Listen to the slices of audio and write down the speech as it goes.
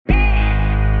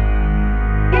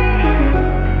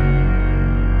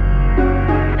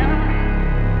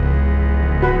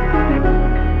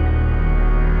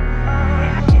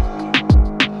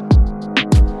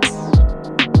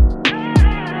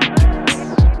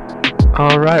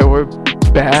Alright, we're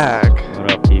back.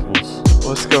 What up, peoples?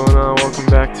 What's going on? Welcome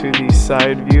back to the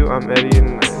Side View. I'm Eddie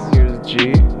and here's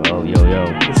G. Oh, yo.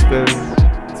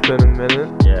 It's been a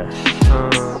minute. Yeah.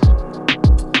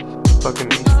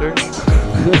 Fucking Easter.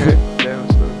 Okay. Damn,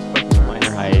 it's been fucking Minor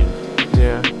hiatus.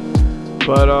 Yeah.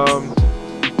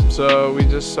 But so we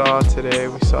just saw today,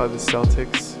 we saw the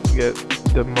Celtics get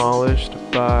demolished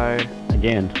by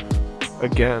Again.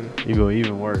 You go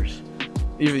even worse.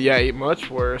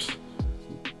 Much worse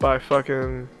by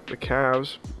fucking the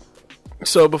Cavs.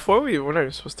 So we're not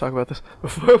even supposed to talk about this.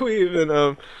 Before we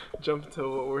even jump into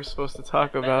what we're supposed to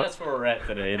talk about, That's where we're at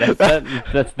today.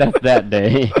 That's that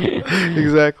day.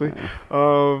 Exactly.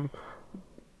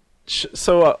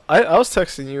 So I was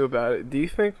texting you about it. Do you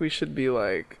think we should be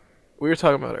like, we were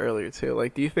talking about it earlier too,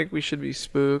 like, do you think we should be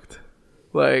spooked?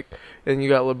 Like, and you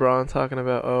got LeBron talking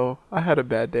about, oh, I had a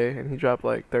bad day, and he dropped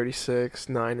like 36,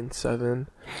 9, and 7.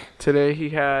 Today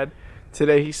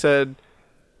he said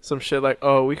some shit like,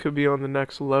 oh, we could be on the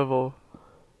next level.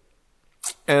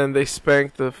 And they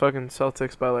spanked the fucking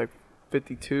Celtics by like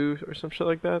 52 or some shit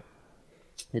like that.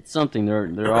 It's something.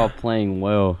 They're all playing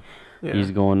well. Yeah.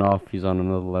 He's going off. He's on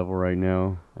another level right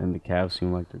now, and the Cavs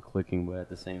seem like they're clicking, but at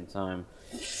the same time,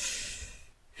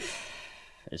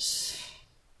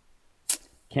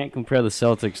 can't compare the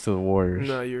Celtics to the Warriors.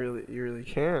 No, you really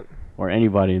can't. Or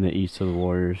anybody in the East to the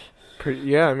Warriors.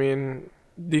 I mean,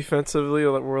 defensively,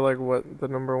 we're like what, the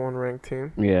number 1 ranked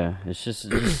team. Yeah, it's just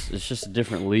a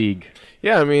different league.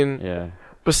 Yeah, I mean, yeah.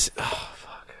 But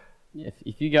fuck.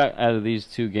 If you got out of these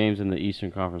 2 games in the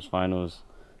Eastern Conference Finals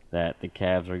that the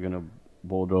Cavs are gonna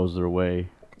bulldoze their way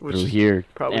through here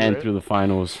and right. through the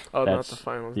finals. Oh, not the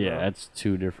finals. Yeah, no. That's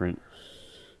 2 different.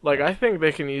 Like, I think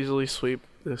they can easily sweep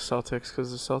the Celtics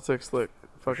because the Celtics look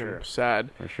fucking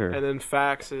sad. For sure. And then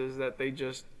facts is that they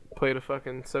just played a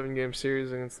fucking 7-game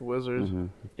series against the Wizards. Mm-hmm.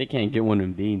 If they can't get one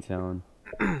in Beantown.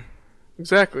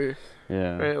 Exactly.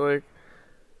 Yeah. Right, like,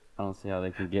 I don't see how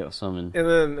they can get some in.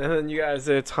 And then you guys,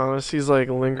 Thomas, he's like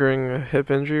lingering a hip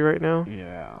injury right now.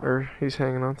 Yeah. Or he's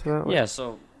hanging on to that. Like, yeah.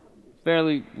 So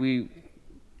fairly,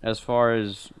 as far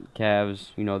as Cavs,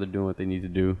 they're doing what they need to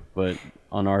do, but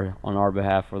on our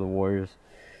behalf for the Warriors,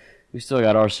 we still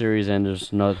got our series, and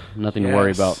there's nothing to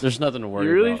worry about. There's nothing to worry about.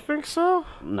 You really think so?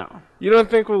 No. You don't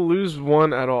think we'll lose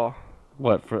one at all?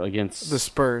 What, for against the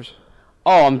Spurs?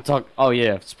 Oh, I'm talking. Oh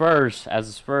yeah, Spurs. As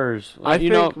the Spurs, I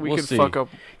think we we'll could see. fuck up.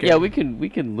 Yeah, we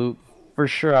can loot for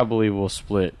sure. I believe we'll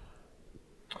split.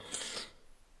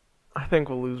 I think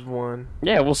we'll lose one.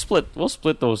 Yeah, we'll split. We'll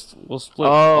split those. We'll split.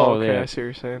 Oh, okay. Yeah. I see what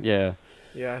you're saying. Yeah.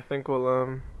 Yeah, I think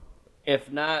we'll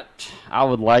If not, I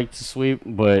would like to sweep,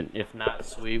 but if not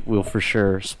sweep, we'll for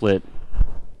sure split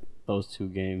those 2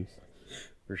 games,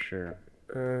 for sure.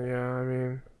 Yeah, I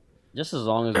mean, just as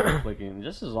long as we're clicking,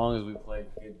 just as long as we play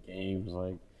good games,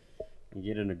 like, and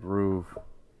get in a groove.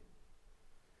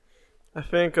 I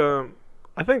think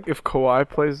if Kawhi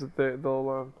plays,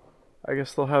 they'll I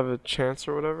guess they'll have a chance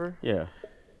or whatever. Yeah.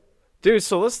 Dude,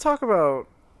 so let's talk about,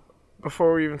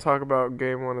 before we even talk about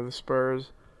game 1 of the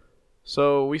Spurs.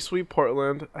 So we sweep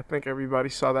Portland. I think everybody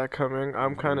saw that coming.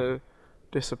 I'm kind of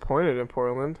disappointed in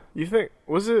Portland. You think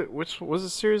was the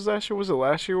series last year? Was it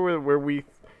last year where we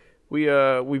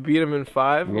beat them in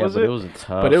 5? Yeah, was but it? It was a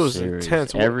tough. But it was series.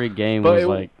 intense. Every game but was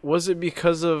like. Was it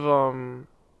because of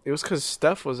It was because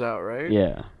Steph was out, right?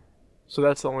 Yeah. So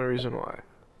that's the only reason why.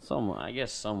 Somewhat, I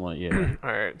guess. Somewhat, yeah.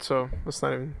 All right, so that's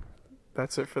not even.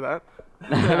 That's it for that.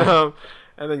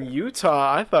 And then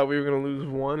Utah. I thought we were gonna lose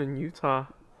 1 in Utah.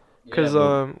 Because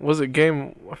was it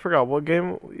game? I forgot what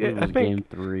game. Yeah, I think game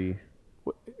 3.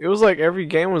 It was like every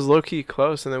game was low key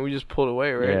close, and then we just pulled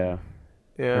away, right?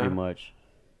 Yeah. Pretty much.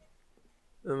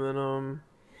 And then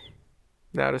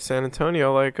now to San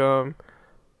Antonio,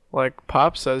 like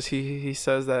Pop says, he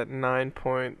says that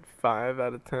 9.5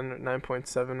 out of 10, or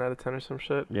 9.7 out of 10 or some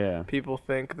shit. Yeah. People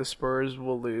think the Spurs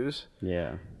will lose.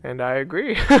 Yeah. And I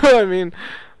agree. I mean,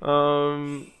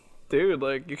 dude,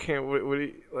 like, you can't. What do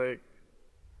you like?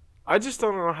 I just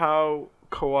don't know how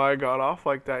Kawhi got off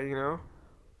like that,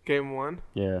 Game 1.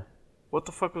 Yeah. What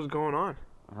the fuck was going on?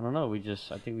 I don't know.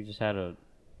 I think we just had a.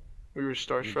 We were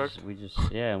starstruck. We just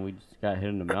got hit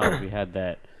in the mouth. We had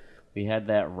that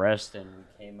rest, and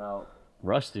we came out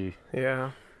rusty.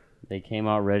 Yeah. They came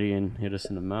out ready and hit us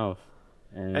in the mouth.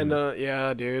 And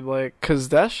yeah, dude, like, cause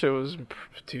that shit was,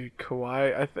 dude,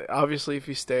 Kawhi. Obviously, if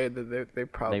he stayed, they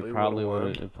probably would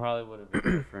have. It probably would have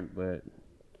been different, but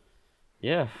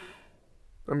yeah.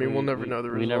 I mean, we'll never know the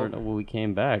result. We never know when we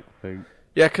came back. But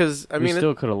yeah, because, I mean... we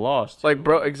still could have lost. Like,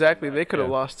 bro, exactly. They could have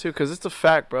lost, too. Because it's a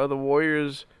fact, bro. The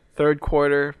Warriors, third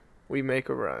quarter, we make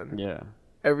a run. Yeah.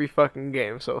 every fucking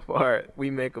game so far, we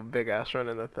make a big ass run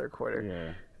in the third quarter.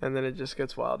 Yeah. And then it just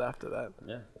gets wild after that.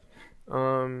 Yeah.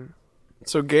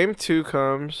 So game 2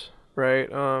 comes, right?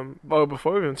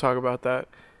 Before we even talk about that,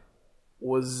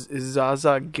 is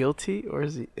Zaza guilty or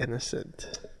is he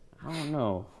innocent? I don't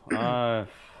know.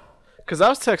 Because I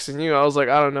was texting you. I was like,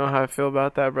 I don't know how I feel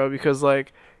about that, bro. Because,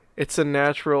 like, it's a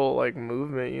natural, like,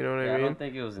 movement. You know what I mean? I don't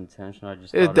think it was intentional. I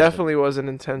just it thought definitely wasn't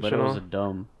but intentional. it was a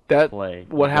dumb play.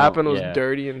 What happened was Yeah.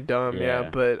 dirty and dumb, yeah.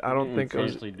 But I don't think it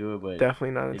was do it, but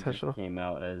definitely not it intentional. just came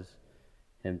out as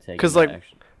him taking Because, like,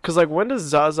 action. when does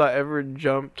Zaza ever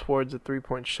jump towards a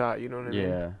 3-point shot? You know what I mean?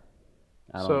 Yeah.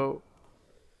 So,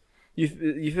 you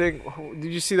think?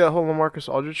 Did you see that whole LaMarcus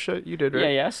Aldridge shit? You did,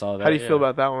 right? Yeah, I saw that. How do you feel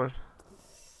about that one?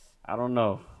 I don't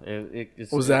know.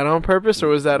 Was that on purpose or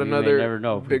was that another never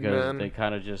know big because man? they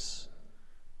kind of just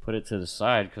put it to the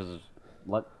side because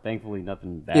thankfully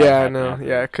nothing bad. Yeah, I happened know. after.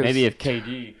 Yeah, because maybe if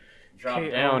KD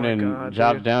dropped down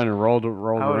and rolled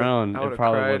around, it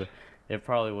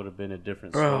probably would have been a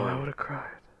different story. Bro, I would have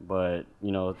cried. But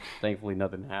thankfully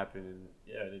nothing happened, and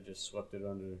yeah, they just swept it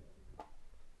under.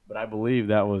 But I believe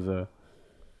that was a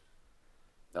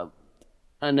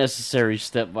unnecessary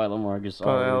step by LaMarcus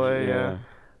Aldridge. Yeah.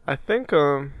 I think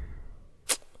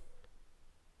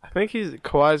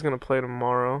Kawhi's gonna play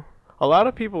tomorrow. A lot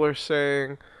of people are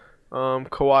saying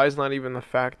Kawhi's not even the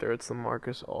factor; it's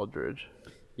LaMarcus Aldridge.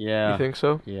 Yeah. You think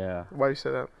so? Yeah. Why do you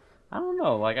say that? I don't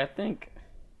know. Like, I think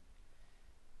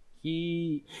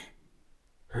it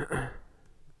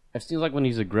seems like when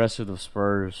he's aggressive, the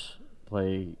Spurs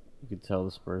play. You could tell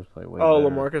the Spurs play way better.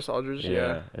 LaMarcus Aldridge,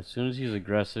 yeah. As soon as he's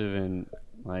aggressive and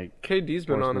like KD's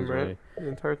been on him, right, the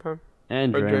entire time.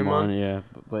 And Draymond, yeah,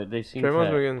 but they seem to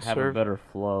have a better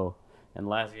flow. And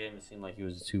last game, it seemed like he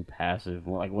was too passive.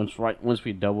 Like once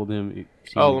we doubled him, it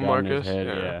seemed to got in his head,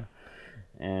 yeah.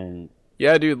 And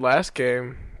yeah, dude, last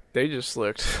game they just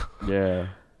looked. Yeah.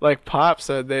 Like Pop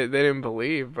said, they didn't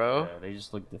believe, bro. Yeah, they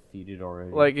just looked defeated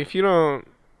already. Like if you don't.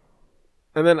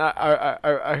 And then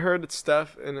I heard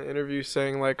Steph in an interview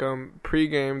saying like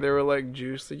pregame they were like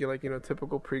juiced, like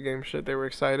typical pregame shit. They were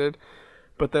excited.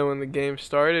 But then when the game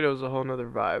started, it was a whole nother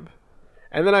vibe.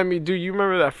 And then, dude, you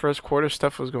remember that first quarter?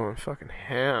 Steph was going fucking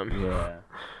ham. Yeah.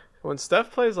 When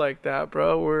Steph plays like that,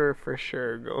 bro, we're for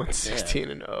sure going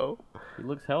 16-0. He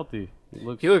looks healthy.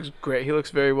 He looks great. He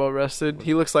looks very well rested.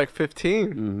 He looks like 15.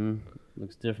 Mm-hmm.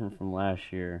 Looks different from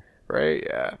last year. Right,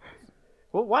 yeah.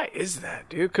 Well, why is that,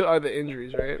 dude? Are the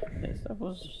injuries, right? Yeah, Steph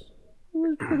he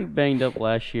was pretty banged up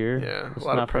last year. Yeah, Let's a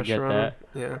lot not of pressure forget on that.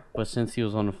 him. Yeah. But since he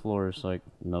was on the floor, it's like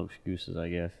no excuses, I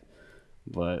guess.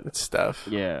 But it's Steph.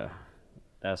 Yeah,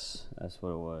 that's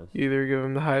what it was. You either give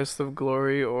him the highest of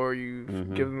glory or you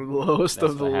give him the lowest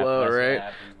of the low,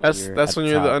 right? That's when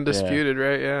you're the undisputed,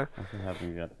 right? Yeah. That's what happens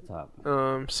when you're at the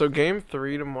top. So game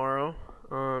 3 tomorrow,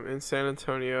 in San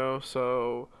Antonio.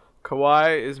 So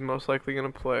Kawhi is most likely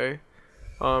gonna play.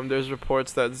 There's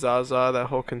reports that Zaza, that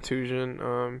whole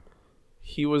contusion,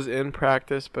 he was in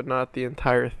practice, but not the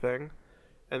entire thing.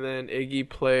 And then Iggy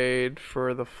played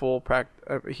for the full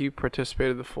practice. He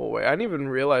participated the full way. I didn't even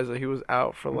realize that he was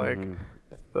out for like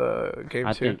the game 2.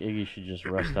 I think Iggy should just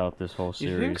rest out this whole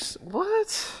series. You think so?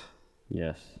 What?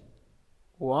 Yes.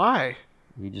 Why?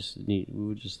 I would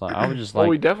just Well,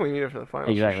 we definitely need it for the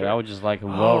finals. Exactly. Sure. I would just like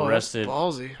him well rested. That's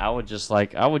ballsy. I would just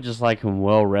like him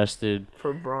well rested.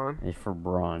 For Braun. And for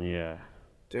Braun, yeah.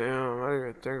 Damn, I didn't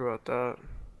even think about that.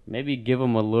 Maybe give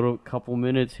him a couple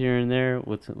minutes here and there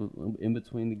in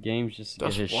between the games just to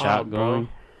get his shot going.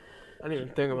 I didn't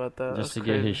even think about that. Just to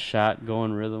get his shot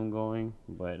going, rhythm going.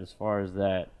 But as far as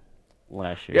that,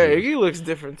 last year. Yeah, Iggy looks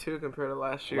different too compared to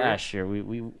last year. Last year,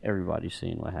 everybody's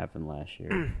seen what happened last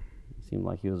year. It seemed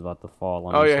like he was about to fall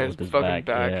on his fucking back.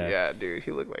 Yeah, dude,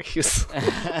 he looked like he was.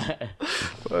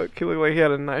 Fuck, he looked like he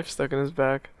had a knife stuck in his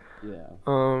back. Yeah.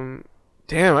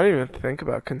 Damn, I didn't even think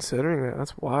about considering that.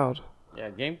 That's wild. Yeah,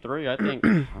 game 3, I think.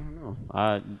 I don't know.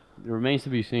 It remains to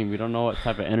be seen. We don't know what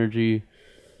type of energy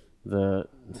the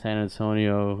San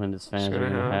Antonio and its fans are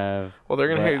going to have. Well, they're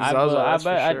going to hate Zaza.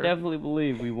 I definitely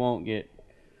believe we won't get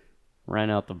ran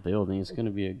out the building. It's going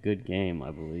to be a good game,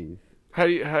 I believe. How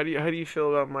do you feel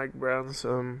about Mike Brown's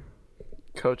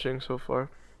coaching so far?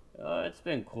 It's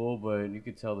been cool, but you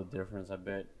could tell the difference. I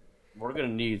bet we're going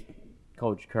to need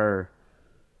Coach Kerr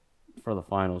for the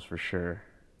finals for sure.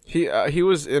 He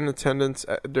was in attendance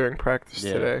during practice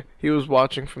today. He was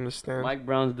watching from the stand. Mike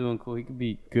Brown's doing cool. He could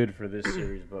be good for this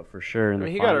series, but for sure in the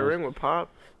finals. He got a ring with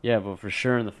Pop. Yeah, but for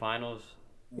sure in the finals,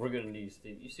 we're gonna need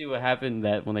Steve. You see what happened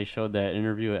that when they showed that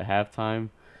interview at halftime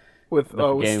with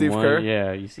Steve Kerr?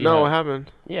 Yeah, you see. No, what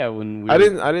happened? Yeah, when I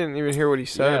didn't even hear what he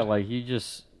said. Yeah, like he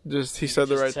just Just he said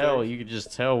the right thing. You could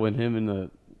just tell when him in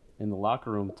the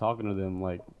locker room talking to them,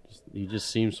 like he just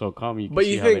seems so calm. But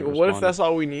you think, what if that's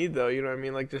all we need though? You know what I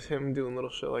mean? Like just him doing little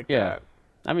shit like that.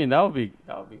 I mean that would be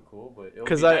cool, but it would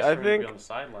be nice I for him to think be on the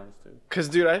sidelines too. Because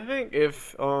dude, I think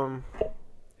if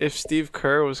Steve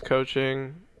Kerr was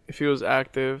coaching, if he was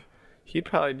active, he'd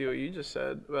probably do what you just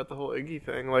said about the whole Iggy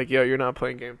thing. Like, yo, you're not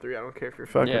playing Game 3. I don't care if you're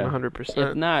fucking 100%.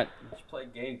 If not, just play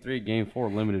Game 3, Game 4,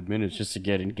 limited minutes just to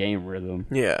get in game rhythm.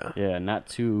 Yeah. Yeah,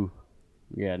 not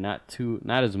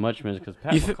as much minutes because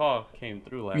Pat McCaw came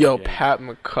through last Yo, game. Pat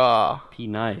McCaw. P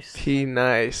nice.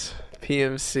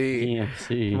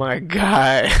 PMC. My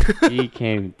guy. He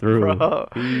came through. Bro.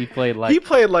 He played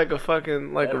like a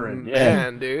fucking veteran, a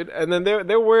man, dude. And then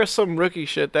there were some rookie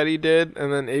shit that he did,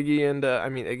 and then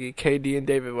KD and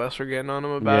David West were getting on him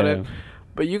about it.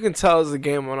 But you can tell as the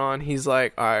game went on, he's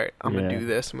like, all right, I'm gonna do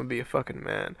this. I'm gonna be a fucking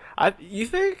man. You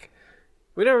think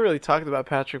we never really talked about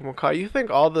Patrick McCaw? You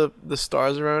think all the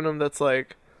stars around him, that's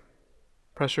like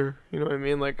pressure? You know what I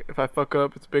mean? Like if I fuck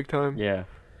up, it's big time. Yeah.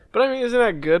 But I mean, isn't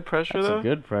that good pressure though? That's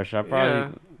good pressure. I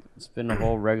probably it's been the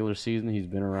whole regular season. He's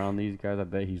been around these guys. I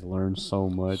bet he's learned so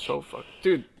much. So fuck,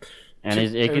 dude. And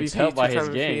it can tell by his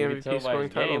game. MVP, You can tell by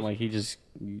his game. titles. Like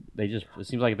it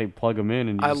seems like they plug him in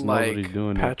and he just knows what he's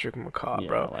doing. Patrick McCaw,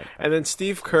 bro. Like and then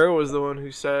Steve Kerr was the one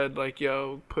who said, like,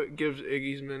 yo, gives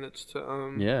Iggy's minutes to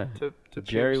to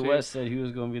Jerry PMC. West said he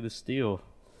was going to be the steal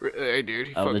Hey, dude,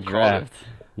 he of fucking the called draft. it.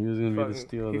 He was going to be the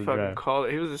steal of the He fucking draft. called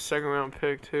it. He was a second round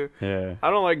pick too. Yeah. I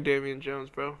don't like Damian Jones,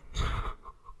 bro.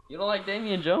 You don't like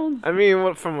Damian Jones? I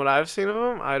mean, from what I've seen of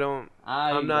him,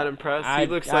 I'm not impressed. He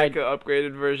looks like an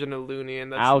upgraded version of Looney,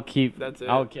 and that's it.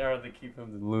 I'd rather keep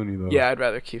him than Looney though. Yeah, I'd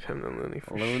rather keep him than Looney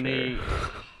for Looney.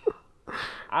 sure.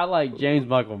 I like James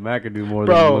Michael McAdoo more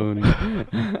Bro. than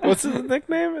Looney. What's his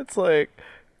nickname? It's like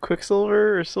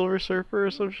Quicksilver or Silver Surfer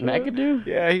or some shit. McAdoo?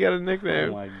 Yeah, he got a nickname.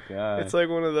 Oh my god. It's like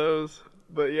one of those.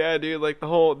 But yeah, dude, like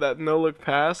that no-look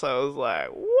pass, I was like,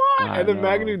 what? And then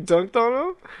McAdoo dunked on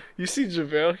him. You see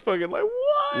JaVale fucking like,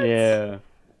 what? Yeah.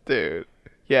 Dude.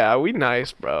 Yeah, we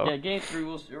nice, bro. Yeah, Game 3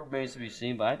 remains to be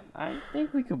seen, but I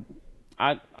think we could...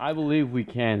 I believe we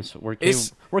can. So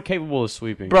we're capable of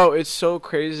sweeping. Bro, it's so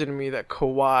crazy to me that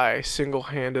Kawhi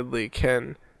single-handedly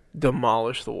can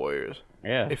demolish the Warriors.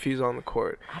 Yeah. If he's on the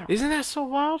court. Isn't that so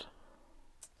wild?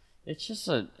 It's just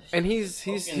a... And he's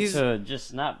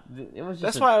just not... It was just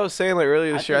that's why I was saying like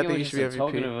earlier this year, I think he should be MVP.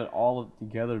 Token of it all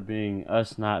together being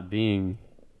us not being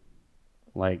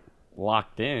like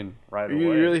locked in right away.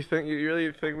 You really think we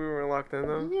were locked in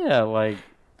though? Yeah, like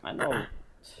I know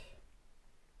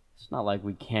it's not like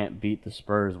we can't beat the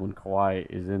Spurs when Kawhi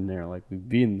is in there. Like we've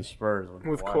beaten the Spurs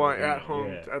with Kawhi at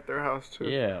home at their house too.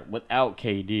 Yeah, without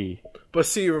KD. But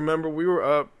see, remember we were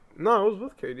up. No, it was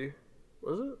with KD.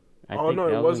 Was it? No,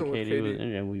 it wasn't with KD.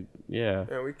 And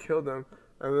we killed them.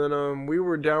 And then we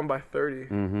were down by 30.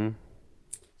 Mm-hmm.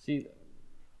 See, it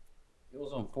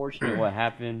was unfortunate what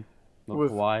happened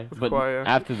with Kawhi. But Kawhi,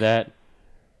 after that,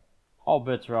 all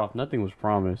bets are off. Nothing was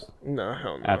promised. No,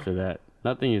 hell no. After that.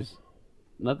 Nothing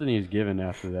is given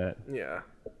after that. Yeah.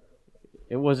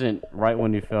 It wasn't right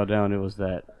when he fell down. It was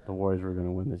that the Warriors were going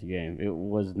to win this game. It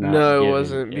was not No, given. it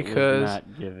wasn't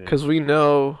because we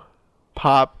know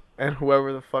Pop and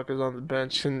whoever the fuck is on the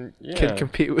bench can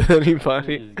compete with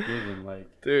anybody.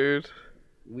 Dude.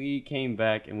 We came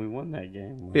back and we won that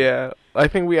game. Yeah. I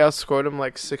think we outscored them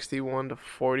like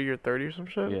 61-40 or 30 or some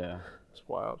shit. Yeah. It's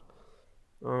wild.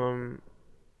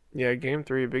 Yeah, Game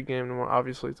 3, big game.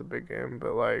 Obviously, it's a big game,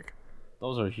 but like...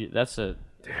 That's a huge injury.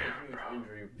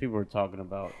 People were talking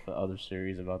about the other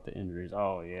series, about the injuries.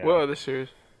 Oh, yeah. What other series?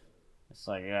 It's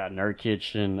like,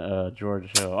 Nurkic and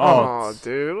George Hill. Oh,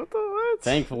 dude, what the what?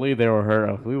 Thankfully, they were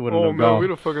hurt. We wouldn't have gone. Oh, man, we'd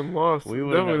have fucking lost. We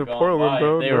would definitely have to Portland,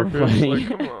 bro. They were playing. Like,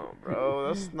 come on, bro.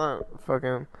 That's not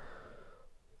fucking...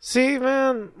 See,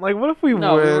 man, like, what if we win? We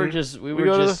were just to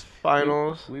the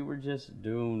finals. We were just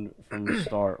doomed from the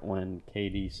start when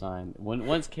KD signed.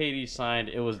 Once KD signed,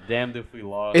 it was damned if we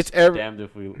lost, damned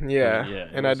if we yeah.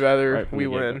 And I'd rather we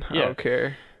win. I don't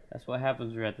care. That's what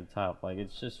happens. We're at the top. Like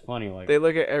it's just funny. Like they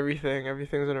look at everything.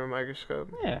 Everything's under a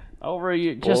microscope. Yeah, over a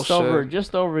year, just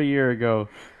over a year ago,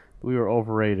 we were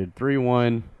overrated.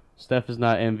 3-1. Steph is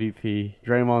not MVP.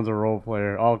 Draymond's a role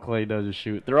player. All Clay does is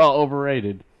shoot. They're all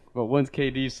overrated. But once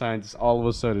KD signs, all of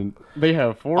a sudden they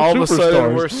have 4 superstars. All of a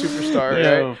sudden we're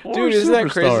superstars, right? Dude, isn't that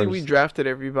crazy? We drafted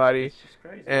everybody, it's just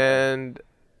crazy, and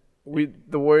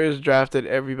the Warriors drafted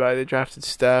everybody. They drafted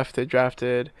Steph. They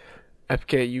drafted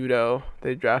FK Udo.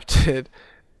 They drafted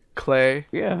Clay.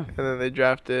 Yeah. And then they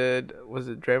drafted, was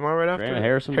it Draymond right after?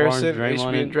 Harrison Barnes,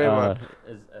 HB, and Draymond.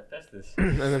 Festus.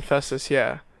 And then Festus,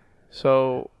 yeah.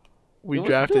 So we It was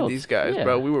drafted built, these guys, yeah.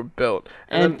 bro. We were built.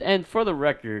 And for the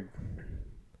record,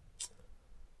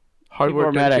 hard people work,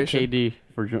 are mad at dedication. KD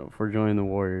for joining the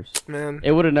Warriors. Man,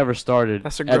 It would have never started.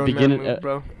 that's a at grown beginning. man move,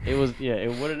 bro. It would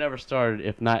have never started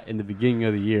if not in the beginning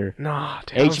of the year. Nah,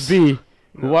 damn. HB,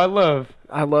 who I love.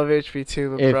 I love HB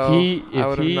too, but If bro, he I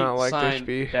would have he not liked signed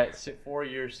HB. that 4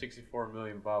 years, $64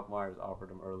 million Bob Myers offered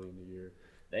him early in the year.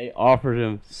 They offered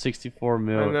him $64 I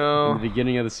million know. in the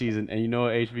beginning of the season, and you know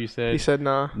what HB said? He said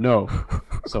nah. no.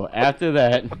 So after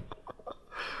that,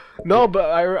 No, but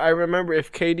I remember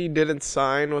if KD didn't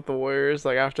sign with the Warriors,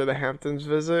 like after the Hamptons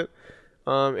visit,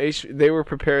 they were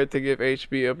prepared to give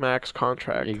HB a max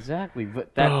contract. exactly.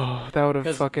 But That would have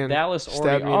 'cause fucking Dallas already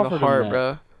stabbed me in the offered him heart, that.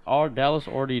 bro. all Dallas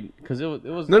already because it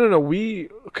was No.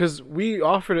 Because we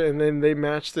offered it and then they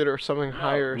matched it or something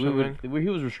higher or something. he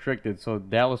was restricted, so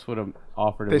Dallas would have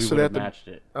offered it. They- We so would they have had to- matched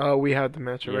it. We had to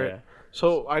match it, Yeah. right?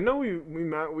 So I know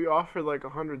we offered like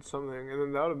 100 something, and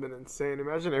then that would have been insane.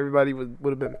 Imagine everybody would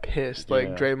have been pissed, like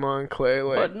Yeah. Draymond, Clay,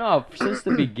 like. But no, since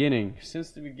the beginning,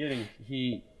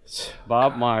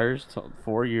 Bob Myers,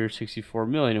 4 years, $64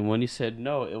 million, and when he said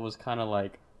no, it was kind of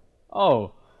like,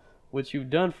 oh, what you've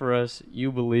done for us,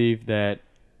 you believe that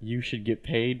you should get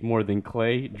paid more than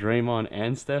Clay, Draymond,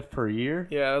 and Steph per year?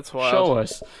 Yeah, that's wild. Show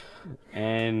us.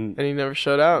 And And he never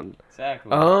showed out.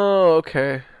 exactly. Oh,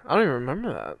 okay. I don't even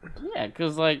remember that. Yeah,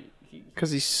 because like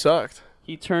Because he sucked.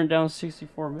 he turned down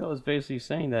 $64 million, is basically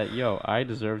saying that, yo, I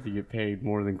deserve to get paid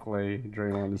more than Clay,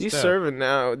 Draymond, and He's Steph. serving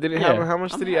now. Did he Yeah. have how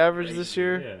much did he I'm average happy. this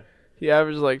year? Yeah. He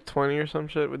averaged like 20 or some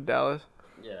shit with Dallas.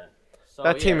 Yeah. So,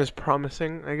 That team yeah. is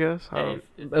promising, I guess. I Hey, don't-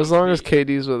 if as long as HB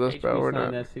KD's with us, bro, we're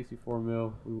signed not. that $64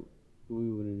 million, we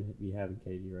wouldn't be having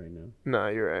KD right now. Nah,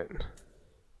 you're right.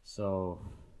 So,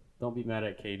 don't be mad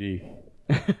at KD.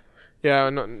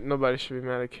 Yeah, nobody should be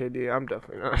mad at KD. I'm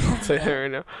definitely not. I'll say that right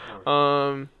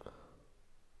now.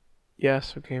 Yeah,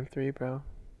 so game 3, bro.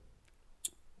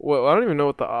 Well, I don't even know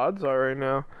what the odds are right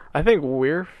now. I think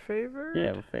we're favored.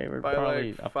 Yeah, we're favored. By,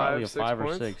 Probably, like, probably a 5, 6 5 or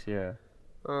points? 6, yeah.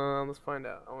 Let's find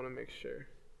out. I want to make sure.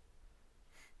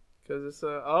 Because it's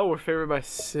we're favored by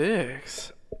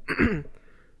 6.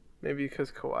 Maybe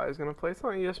because Kawhi is gonna play. It's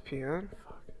on ESPN.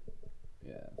 Fuck.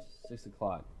 Yeah, 6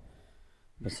 o'clock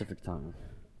Pacific time.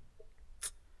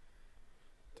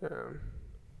 Damn.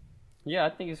 Yeah, I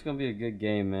think it's gonna be a good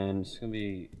game, man. It's gonna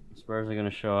be Spurs are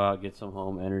gonna show out, get some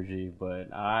home energy,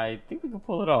 but I think we can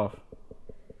pull it off.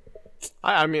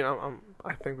 I mean,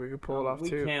 I think we could pull it off we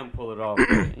too. can pull it off,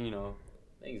 but, you know,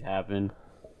 things happen.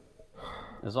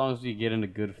 As long as we get in a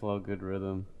good flow, good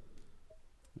rhythm.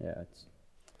 Yeah, it's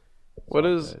What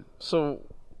all is good.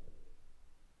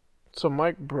 so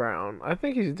Mike Brown? I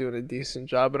think he's doing a decent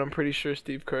job, but I'm pretty sure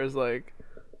Steve Kerr's like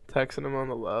texting him on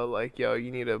the low, like, "Yo,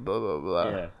 you need a blah blah blah."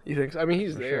 Yeah. You think? So? I mean,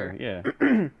 he's For there. sure,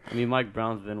 yeah. I mean, Mike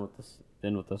Brown's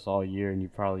been with us all year, and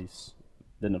you've probably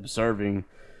been observing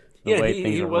the way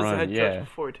things he are was run. the head yeah, coach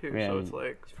before too, yeah, so and it's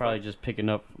like he's probably just picking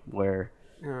up where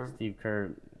yeah. Steve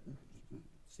Kerr's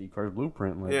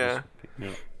blueprint. Like, Yeah. just picking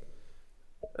up.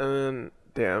 And then,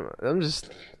 damn, I'm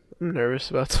nervous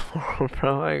about tomorrow,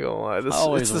 bro. I ain't gonna lie.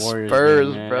 Always It's a the Warriors Spurs,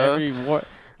 game, man. bro.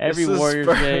 Every It's the Warriors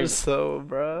game. Spurs, though,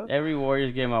 bro. Every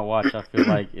Warriors game I watch, I feel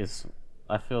like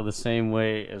I feel the same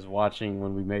way as watching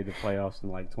when we made the playoffs in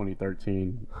like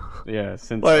 2013. Yeah,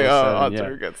 since Like, 07,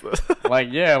 Hunter gets this. like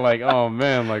oh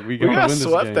man, like we We gotta got win this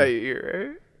swept game. that year,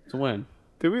 right? To win.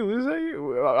 Did we lose that year?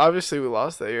 Well, obviously, we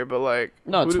lost that year, but like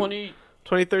No, who did-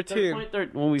 2013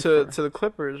 when we to the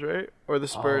Clippers, right? Or the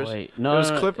Spurs? Oh, wait. No, it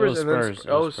was no, Clippers it and was then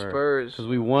Spurs. Spurs. Because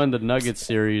we won the Nuggets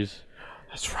series,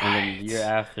 That's and then right. the year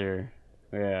after,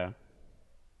 yeah,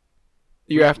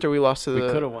 Year after we lost to we could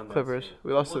the have won that Clippers. series.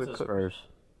 We lost to What's the the Clippers. Spurs.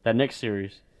 That next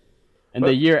series, and But-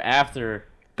 the year after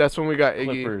That's when we got Iggy.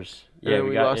 Clippers. And Yeah, then we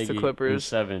we got lost Iggy to in Clippers.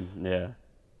 7. Yeah,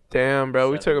 Damn,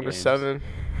 bro, we 7 took him to games. 7.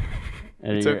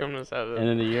 and, We the took year, him to 7. and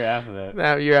then the year after that.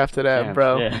 That year after that, Damn,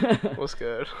 bro. Yeah. What's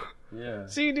good? yeah.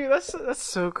 See, dude, that's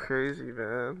so crazy,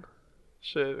 man.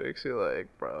 Shit makes you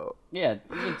like, bro. Yeah,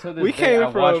 even to this We day, came I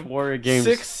watch from Warrior games.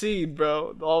 6th seed,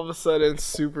 bro. All of a sudden,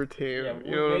 super team. Yeah,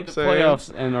 you know what I'm the saying?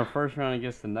 playoffs and our first round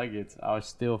against the Nuggets, I would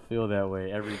still feel that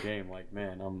way every game. Like,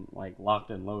 man, I'm like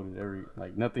locked and loaded.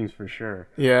 Nothing's for sure.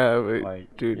 Yeah, but,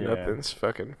 Like, dude, yeah. nothing's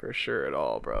fucking for sure at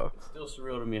all, bro. It's still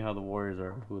surreal to me how the Warriors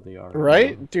are who they are.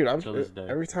 Right, dude. I'm Till this day.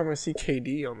 every time I see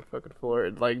KD on the fucking floor,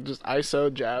 like just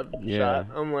ISO jab Yeah. shot.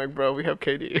 I'm like, bro, we have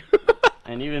KD.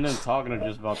 And even then, talking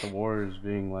just about the Warriors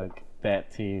being like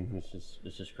that team,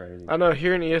 it's just crazy. I know.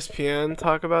 Hearing ESPN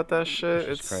talk about that shit, It's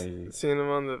it's just crazy. Seeing them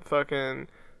on the fucking,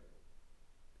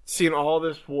 seeing all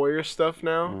this Warrior stuff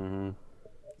now. Mm-hmm.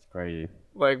 It's crazy.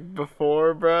 like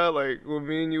before, bro, like when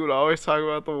me and you would always talk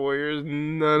about the Warriors,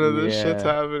 none of this shit's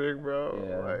happening,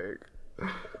 bro. Like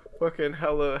fucking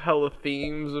hella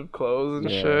themes of clothes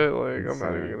and shit. Like I'm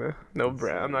not even gonna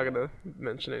brand. I'm not gonna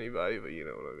mention anybody, but you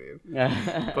know what I mean.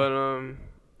 But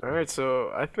all right,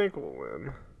 so I think we'll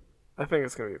win. I think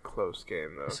it's gonna be a close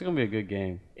game though. It's gonna be a good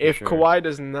game. If Kawhi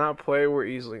does not play, we're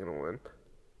easily gonna win.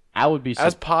 I would be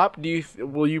as Pop.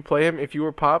 Will you play him if you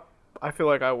were Pop? I feel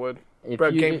like I would. If Bro,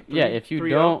 you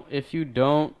don't,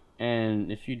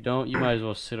 you might as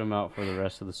well sit him out for the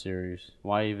rest of the series.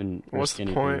 Why even risk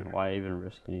anything? Point? Why even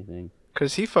risk anything?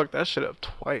 Because he fucked that shit up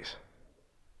twice.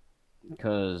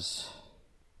 Because,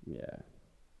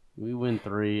 we win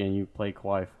 3 and you play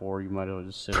Kawhi 4. You might as well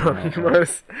just sit him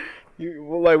out.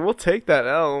 We'll take that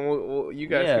L. And you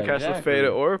guys can catch the fade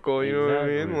at Oracle. You know what I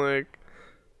mean? Like,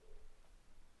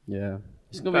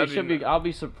 it's gonna be. I'll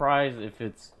be surprised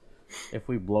if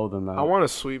we blow them out. I want to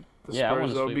sweep the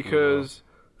Spurs though because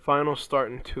finals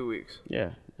start in 2 weeks.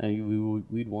 Yeah, and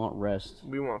we'd want rest.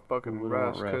 We want fucking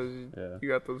rest because you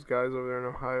got those guys over there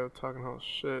in Ohio talking all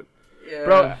shit. Yeah.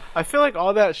 Bro, I feel like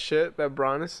all that shit that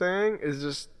Bron is saying is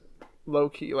just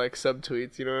low-key, like,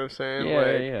 subtweets, you know what I'm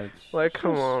saying? Like,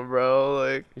 come on, bro.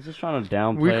 Like, he's just trying to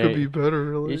downplay. We could be better,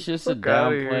 really. It's just a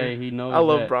downplay. He knows I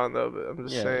love Bron, though, but I'm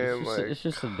just saying, it's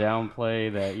just a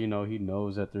downplay that, he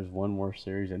knows that there's one more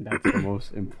series, and that's the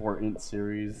most important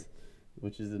series,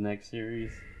 which is the next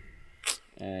series.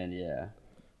 And,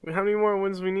 how many more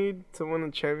wins we need to win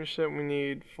the championship? We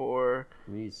need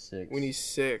 6. We need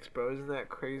 6, bro. Isn't that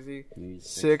crazy? We need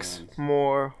 6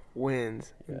 more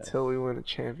wins until we win a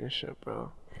championship,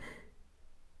 bro.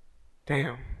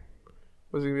 Damn.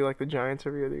 Was it going to be like the Giants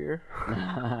every other year?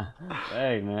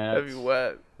 Hey, man. That'd be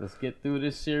wet. Let's get through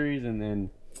this series, and then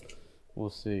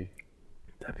we'll see.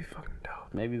 That'd be fucking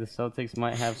dope. Maybe the Celtics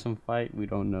might have some fight. We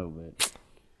don't know, but...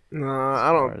 No,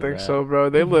 I don't think so, bro.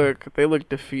 They look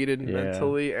defeated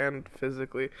mentally and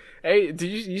physically. Hey, did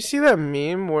you see that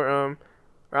meme where I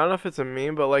don't know if it's a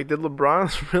meme, but like, did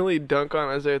LeBron really dunk on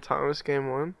Isaiah Thomas game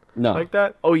 1? No, like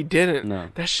that? Oh, he didn't. No,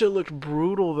 that shit looked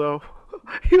brutal though.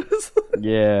 He was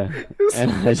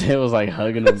and Isaiah was like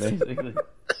hugging him basically.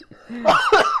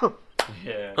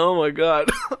 Yeah. Oh my god.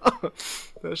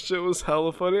 That shit was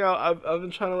hella funny. I've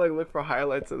been trying to like look for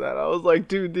highlights of that. I was like,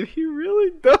 dude, did he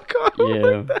really dunk on him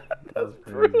like that? That's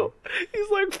brutal. He's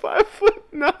like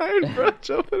 5'9", bro,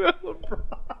 jumping at LeBron.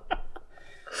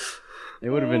 It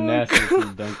would have been nasty if he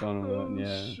dunked on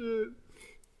him. Shit.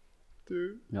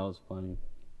 Dude. That was funny.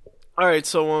 Alright,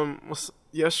 so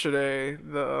yesterday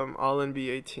the all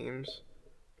NBA teams,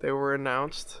 they were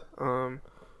announced. I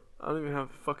don't even have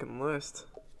a fucking list.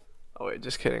 Oh wait,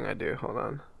 just kidding, I do. Hold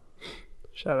on.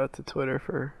 Shout out to Twitter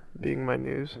for being my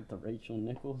news. With the Rachel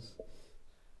Nichols.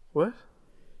 What?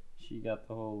 She got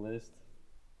the whole list.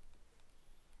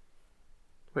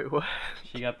 Wait, what?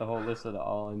 She got the whole list of the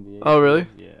all NBA. Oh, really?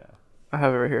 Yeah. I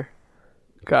have it right here.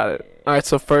 Got it. Alright,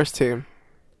 so first team.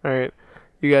 Alright.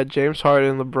 You got James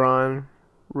Harden, LeBron,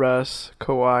 Russ,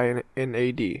 Kawhi, and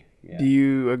AD. Yeah. Do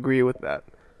you agree with that?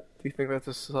 Do you think that's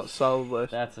a solid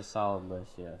list? That's a solid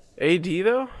list, yes. AD,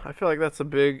 though? I feel like that's a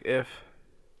big if.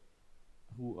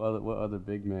 What other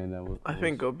big man that was? I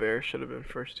think Gobert should have been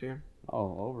first team.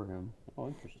 Oh, over him. Oh,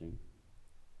 interesting.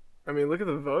 I mean, look at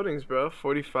the votings, bro.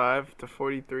 45 to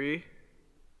 43.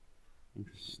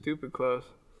 Stupid close.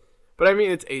 But I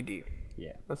mean, it's AD.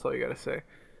 Yeah. That's all you gotta say.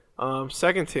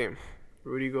 Second team.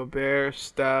 Rudy Gobert,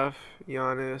 Steph,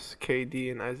 Giannis,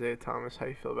 KD, and Isaiah Thomas. How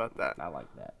you feel about that? I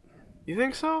like that. You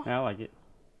think so? I like it.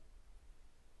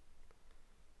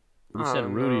 You said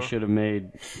Rudy should have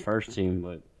made first team,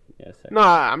 but yeah. No,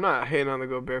 I'm not hating on the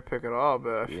Gobert pick at all,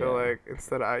 but I feel like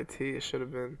instead of IT, it should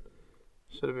have been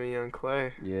young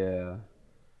Clay. Yeah.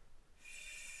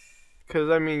 Because,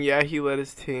 I mean, he led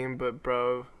his team, but,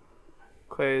 bro,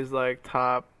 Clay is like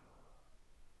top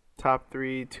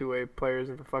 3 two-way players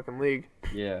in the fucking league.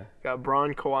 Yeah. Got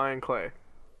Bron, Kawhi, and Clay.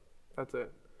 That's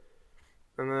it.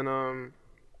 And then,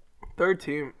 third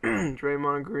team,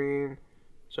 Draymond Green,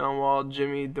 John Wall,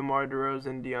 Jimmy, DeMar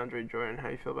DeRozan, DeAndre Jordan. How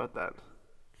you feel about that?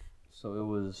 So it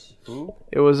was who?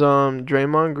 It was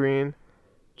Draymond Green,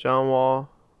 John Wall,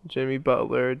 Jimmy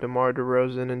Butler, DeMar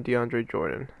DeRozan, and DeAndre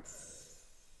Jordan.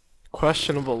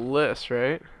 Questionable list,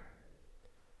 right?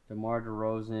 DeMar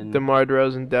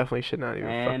DeRozan definitely should not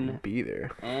even fucking be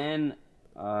there. And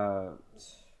Carl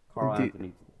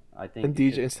Anthony. I think. And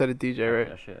DJ instead of DJ,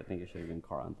 right? I think it should have been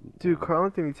Carl Anthony. Dude, Carl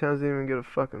Anthony Towns didn't even get a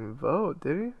fucking vote,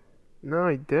 did he? No,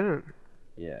 he didn't.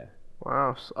 Yeah.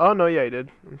 Wow. Oh no, yeah, he did.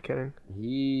 I'm kidding.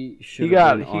 He should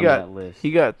have been on that list.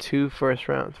 He got 2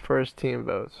 first team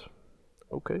votes.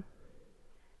 Okay.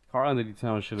 Karl Anthony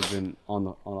Towns should have been on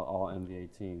an All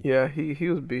NBA team. Yeah, he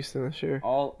was beasting this year.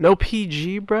 All No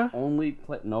PG,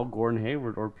 bruh. no Gordon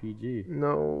Hayward or PG.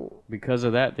 No. Because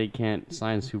of that, they can't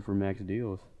sign supermax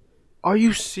deals. Are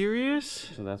you serious?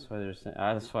 So that's why they're saying.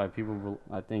 That's why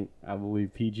I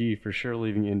believe PG for sure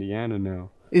leaving Indiana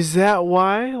now. Is that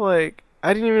why? Like,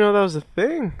 I didn't even know that was a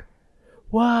thing.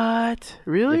 What?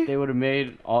 Really? If they would have made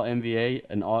an All NBA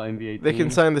team, They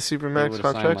can sign the supermax signed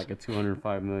contracts. like a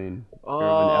 $205 million.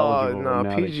 Oh no,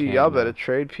 PG! Y'all better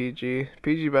trade PG.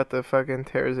 PG about to fucking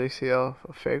tear his ACL,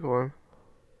 a fake one.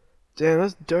 Damn,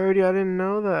 that's dirty. I didn't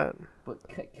know that. But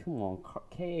come on,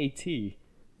 KAT.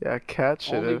 Yeah, Cat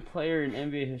should Only have. player in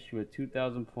NBA history with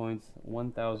 2,000 points,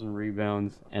 1,000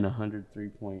 rebounds, and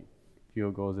 103-point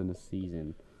field goals in a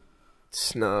season.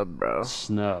 Snub, bro.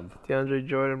 Snub. DeAndre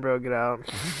Jordan, bro, get out.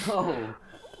 Oh.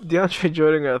 DeAndre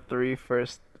Jordan got 3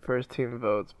 first team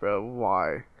votes, bro.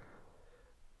 Why?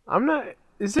 I'm not.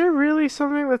 Is there really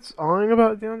something that's awing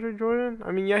about DeAndre Jordan?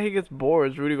 I mean, yeah, he gets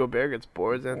boards. Rudy Gobert gets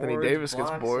boards. Anthony Davis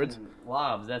gets boards.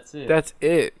 Lobs, that's it. That's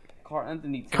it. Karl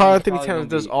Anthony Towns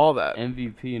does all that.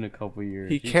 MVP in a couple years.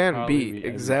 He can be,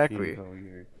 exactly.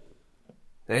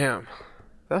 Damn,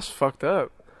 that's fucked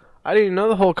up. I didn't even know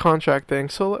the whole contract thing.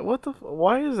 So what the?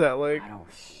 Why is that? Like,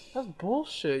 that's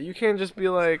bullshit. You can't just be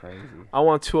like, I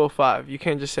want 205. You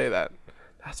can't just say that.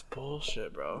 That's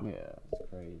bullshit, bro. Yeah, it's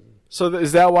crazy. So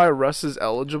is that why Russ is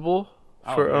eligible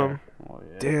for yeah.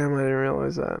 Damn, I didn't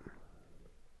realize that.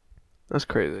 That's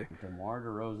crazy. DeMar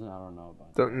DeRozan, I don't know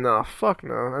about that. No, fuck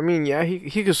no. I mean, yeah,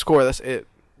 he could score. That's it.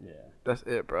 Yeah. That's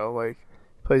it, bro. Like,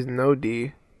 plays no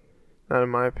D. Not in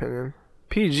my opinion.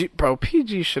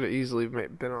 PG should have easily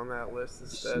been on that list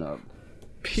instead. Snub.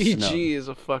 PG is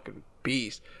a fucking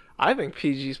beast. I think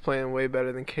PG's playing way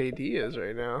better than KD is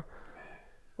right now.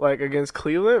 Like, against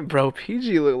Cleveland, bro,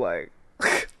 PG looked like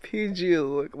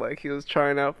he was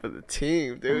trying out for the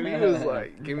team, dude. He was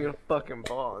like, give me a fucking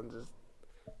ball and just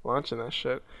launching that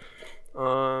shit.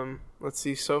 Let's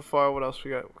see. So far, what else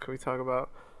we got? Can we talk about?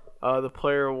 The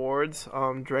player awards.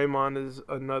 Draymond is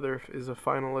a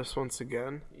finalist once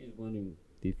again. He's winning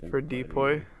defense for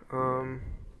Depoy.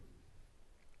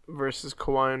 Versus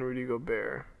Kawhi and Rudy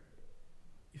Gobert.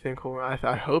 You think Kawhi?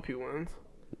 I hope he wins.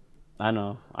 I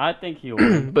know. I think he'll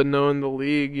win. But knowing the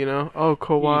league, you know,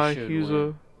 Kawhi, he's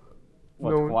win.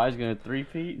 Kawhi's gonna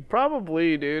 3-peat?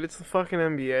 Probably, dude. It's the fucking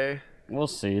NBA. We'll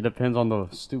see. It depends on the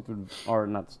not stupid,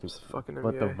 fucking NBA.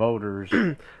 but the voters.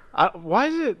 Why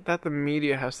is it that the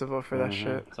media has to vote for that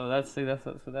shit? So that's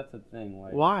the thing.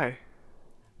 Like, why?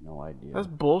 No idea. That's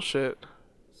bullshit.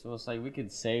 So it's like we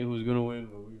could say who's gonna win,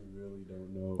 but we really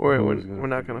don't know. We're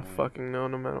not gonna fucking know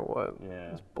no matter what.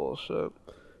 Yeah. That's bullshit.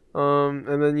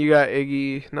 And then you got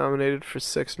Iggy nominated for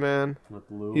Sixth Man.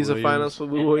 He's a finalist with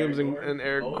Lou Williams and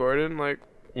Eric Gordon. Like,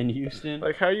 in Houston.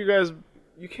 Like, how you guys?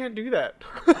 You can't do that.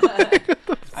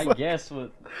 I guess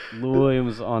with Lou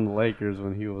Williams on the Lakers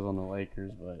when he was on the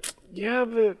Lakers, but yeah,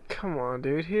 but come on,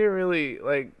 dude. He didn't really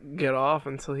get off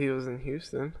until he was in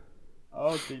Houston. I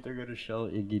don't think they're gonna show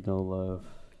Iggy no love.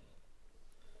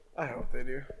 I hope they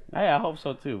do. I hope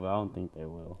so too, but I don't think they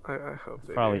will. I hope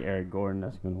they probably do. Eric Gordon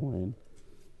that's gonna win.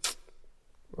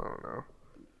 I don't know.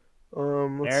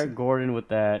 Eric Gordon with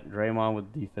that, Draymond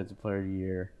with Defensive Player of the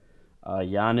Year,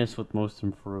 Giannis with Most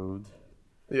Improved.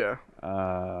 Yeah.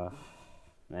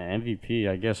 MVP,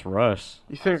 I guess Russ.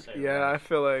 You think? Yeah, I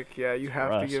feel like you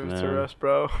have to give it to Russ,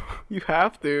 bro. You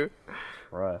have to.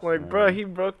 Russ, like, bro, he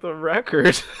broke the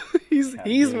record. he's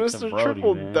Mr.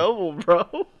 Triple Double, bro.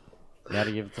 You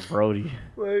gotta give it to Brody.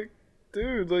 Like,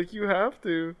 dude, you have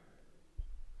to.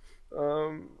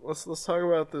 Let's talk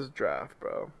about this draft,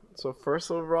 bro. So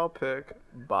first overall pick,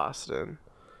 Boston.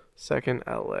 Second,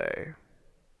 LA.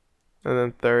 And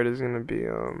then third is gonna be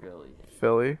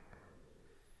Philly.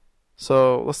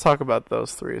 So let's talk about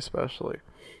those three especially.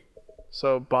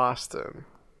 So Boston.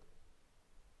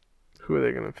 Who are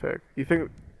they gonna pick?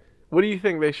 What do you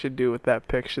think they should do with that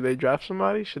pick? Should they draft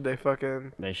somebody? Should they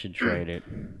fucking? They should trade it.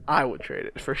 I would trade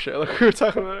it for sure. Like we were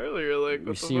talking about earlier. Like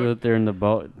you see what they're in the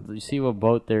boat. You see what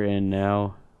boat they're in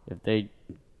now. If they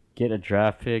get a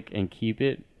draft pick and keep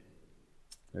it,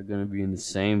 they're gonna be in the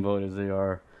same boat as they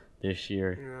are this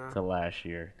year to last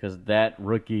year. Because that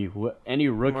rookie, any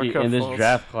rookie in this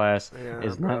draft class,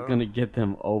 is not gonna get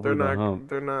them over the hump.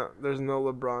 They're not. There's no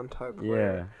LeBron type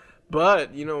player. Yeah.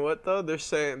 But you know what though?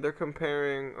 They're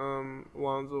comparing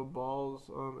Lonzo Ball's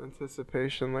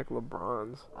anticipation like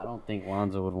LeBron's. I don't think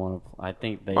Lonzo would want to. I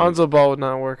think they. Lonzo Ball would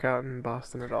not work out in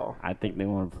Boston at all. I think they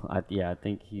want to. I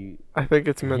think I think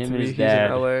it's meant to be. He's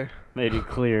in LA. Made it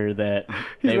clear that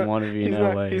they want to be in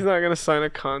LA. He's not gonna sign a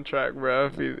contract, bro.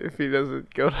 If he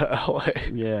doesn't go to LA.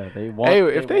 Yeah, they want. Hey,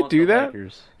 if they do that,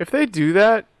 Lakers. if they do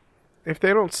that, if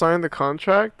they don't sign the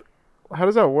contract, how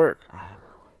does that work?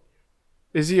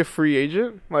 Is he a free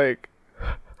agent? Like,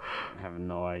 I have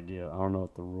no idea. I don't know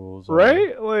what the rules are.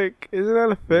 Right? Like, isn't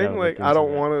that a thing? Like, I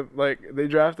don't want to. Like, they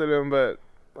drafted him, but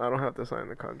I don't have to sign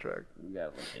the contract. You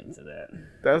gotta look into that.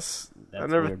 That's I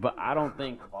never. Weird. But I don't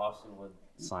think Boston would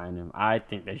sign him. I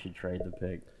think they should trade the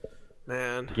pick.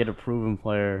 Man, get a proven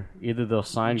player. Either they'll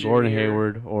sign Gordon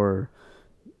Hayward or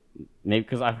maybe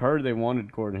because I've heard they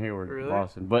wanted Gordon Hayward in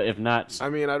Boston. But if not, I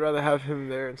mean, I'd rather have him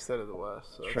there instead of the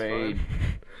West. So trade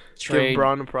Give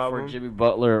Braun a problem for Jimmy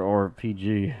Butler or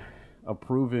PG, a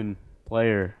proven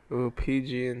player. Ooh,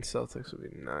 PG and Celtics would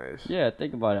be nice. Yeah,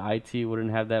 think about it. IT wouldn't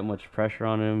have that much pressure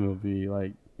on him. It would be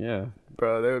like, yeah.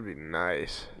 Bro, they would be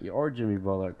nice. Yeah, or Jimmy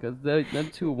Butler, because them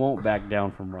two won't back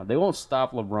down from LeBron. They won't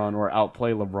stop LeBron or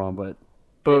outplay LeBron, but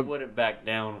they wouldn't back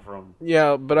down from.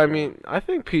 Yeah, but I mean, I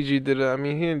think PG did it. I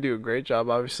mean, he didn't do a great job,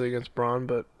 obviously, against Braun,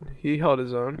 but he held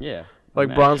his own. Yeah.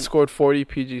 Like, Braun scored 40,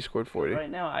 PG scored 40. Right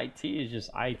now, IT is just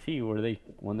IT, where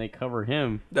when they cover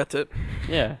him. That's it.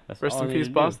 Yeah. That's Rest all in peace,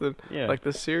 Boston. Yeah. Like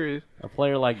this series. A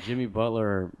player like Jimmy Butler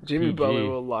or PG, Butler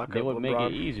will lock up LeBron. They would make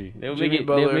it easy. They would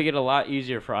make it a lot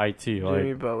easier for IT.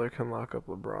 Jimmy Butler can lock up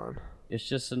LeBron.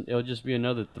 It'll just be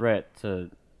another threat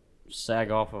to sag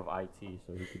off of IT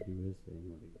so he could do his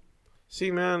thing. See,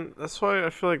 man, that's why I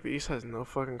feel like the East has no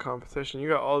fucking competition. You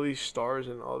got all these stars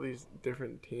and all these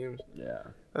different teams. Yeah.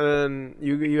 And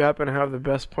you happen to have the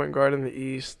best point guard in the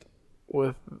East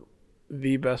with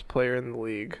the best player in the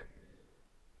league.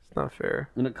 It's not fair.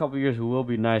 In a couple years, who will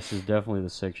be nice is definitely the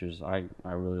Sixers. I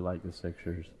really like the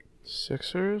Sixers.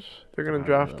 Sixers? They're gonna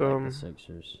draft them. Like the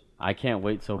Sixers. I can't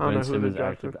wait till Ben Simmons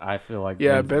after. I feel like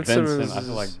Ben Simmons. I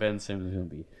feel like Ben Simmons is gonna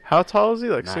be. How tall is he?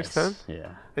 Like nice. 6'10"?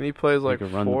 Yeah. And he plays like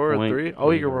 4 or 3. Oh,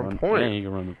 he can run point. Yeah, he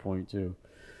can run the point too.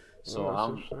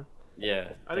 So yeah.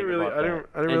 I didn't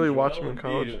really watch him in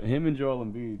college. Him and Joel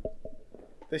Embiid.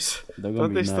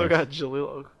 Don't they still got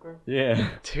Jaleel Okafor? Yeah.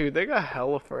 Dude, they got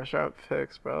hella first round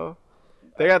picks, bro.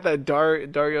 They got that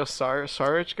Dario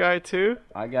Saric guy too.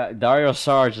 I got Dario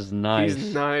Saric is nice.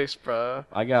 He's nice, bro.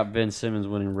 I got Ben Simmons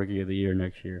winning Rookie of the Year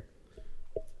next year.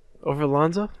 Over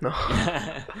Lonzo? No.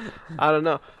 I don't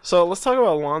know. So let's talk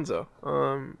about Lonzo.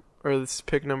 Or this is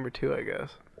pick number 2, I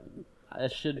guess.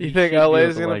 You think LA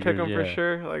is gonna pick him for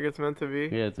sure? Like it's meant to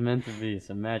be? Yeah, it's meant to be. It's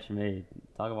a match made.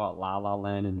 Talk about La La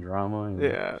Land and drama. And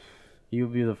yeah. He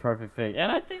would be the perfect fit.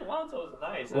 And I think Lonzo is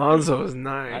nice. Lonzo is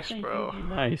nice, I think bro. He'd be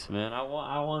nice, man. I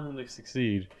want him to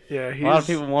succeed. Yeah, a lot of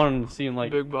people want him to seem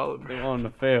like big baller. They want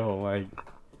him to fail. Like,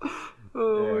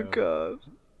 oh my god.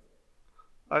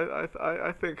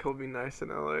 I think he'll be nice in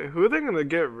LA. Who are they gonna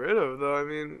get rid of though? I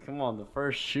mean, come on. The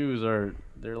first shoes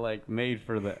they're like made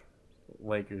for the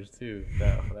Lakers too.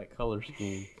 That color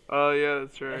scheme. Oh yeah,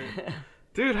 that's right.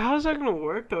 Dude, how's that gonna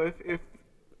work though?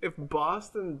 If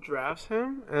Boston drafts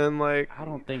him and like, I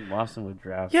don't think Boston would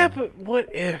draft. Yeah, him. but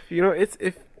what if? You know, it's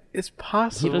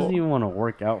possible. He doesn't even want to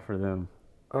work out for them.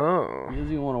 Oh. He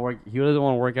doesn't even want to work. He doesn't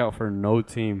want to work out for no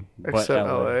team except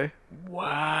but LA.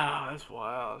 Wow, that's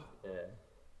wild. Yeah.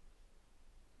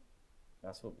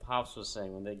 That's what Pops was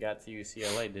saying when they got to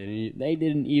UCLA. They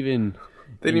didn't even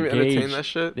entertain that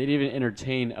shit. They didn't even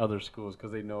entertain other schools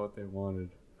because they know what they wanted.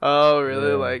 Oh, really?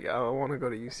 Yeah. Like, I want to go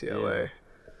to UCLA. Yeah.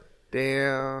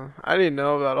 Damn, I didn't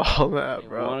know about all that,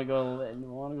 bro. Want to go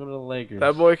to the Lakers?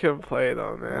 That boy can play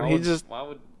though, man.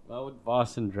 Why would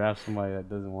Boston draft somebody that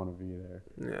doesn't want to be there?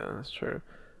 Yeah, that's true.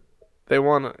 They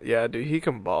want to. Yeah, dude, he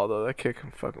can ball though. That kid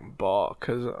can fucking ball.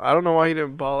 Cause I don't know why he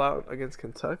didn't ball out against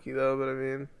Kentucky though. But I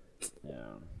mean,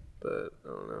 yeah. But I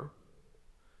don't know.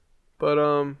 But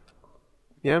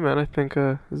yeah, man. I think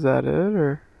is that it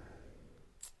or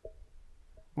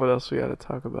what else we got to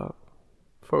talk about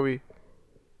before we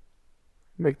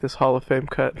make this Hall of Fame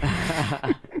cut? I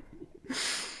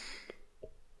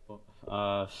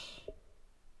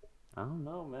don't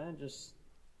know, man. Just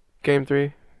Game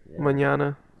 3,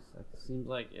 mañana. It seems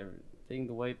like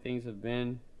the way things have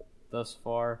been thus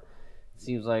far, it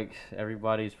seems like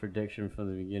everybody's prediction from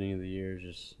the beginning of the year is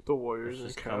just the Warriors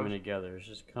is just coming together. It's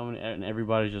just coming, and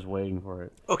everybody's just waiting for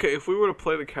it. Okay, if we were to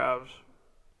play the Cavs,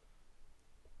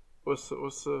 what's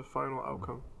the final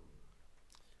outcome?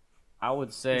 I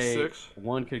would say 6?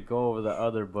 One could go over the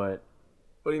other, but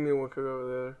what do you mean one could go over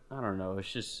the other? I don't know.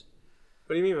 It's just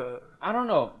do you mean by that? I don't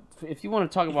know. If you want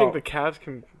to talk You about, think the Cavs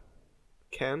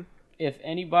can? if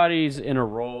anybody's in a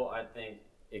role, I think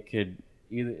it could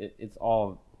either. It's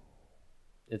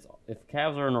if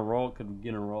Cavs are in a role, could get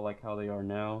in a role like how they are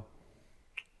now.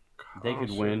 They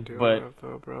could win, but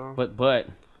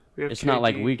it's not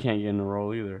like we can't get in a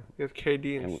role either. We have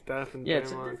KD and Steph and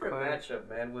it's a different matchup,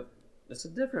 man. It's a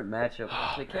different matchup.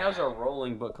 The Cavs are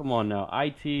rolling, but come on now,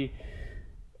 it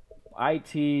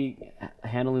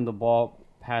handling the ball,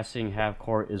 passing half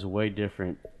court is way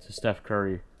different to Steph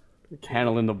Curry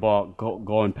handling the ball,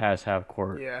 going past half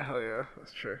court. Yeah, hell yeah,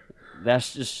 that's true.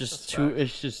 That's just two. Facts.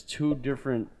 It's just two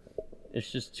different. It's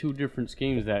just two different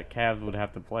schemes that Cavs would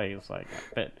have to play. It's like,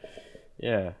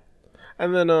 yeah.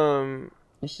 And then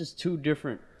it's just two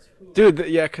different. Dude,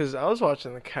 because I was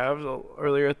watching the Cavs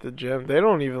earlier at the gym. They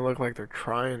don't even look like they're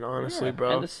trying, honestly,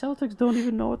 bro. And the Celtics don't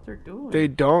even know what they're doing. They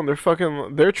don't.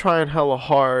 They're trying hella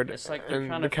hard. It's like they're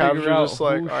trying to figure out are just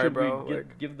like, who all right, should bro, we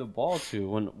give the ball to.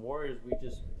 When Warriors,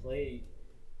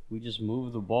 we just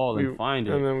move the ball and find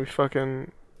it. And then we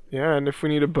fucking... Yeah, and if we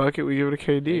need a bucket, we give it to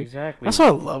KD. Exactly. That's what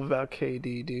I love about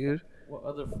KD, dude. What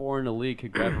other four in the league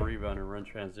could grab a rebound and run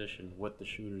transition with the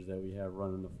shooters that we have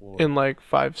running the floor? In like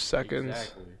 5 seconds.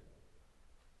 Exactly.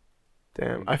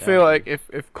 Damn. I feel like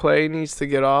if Clay needs to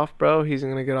get off, bro, he's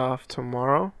going to get off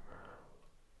tomorrow.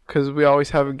 Because we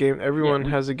always have a game. Everyone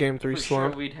has a game 3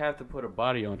 slump. Sure, we'd have to put a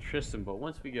body on Tristan, but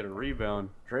once we get a rebound,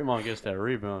 Draymond gets that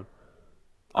rebound.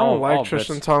 I don't like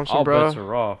Tristan Thompson, bro. All bets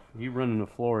are off. He running the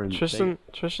floor. And Tristan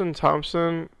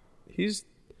Thompson,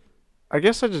 I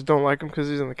guess I just don't like him because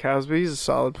he's in the Cavs, but he's a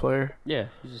solid player. Yeah,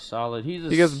 he's a solid. He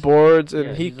gets boards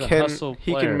and he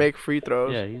can make free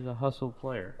throws. Yeah, he's a hustle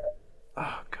player.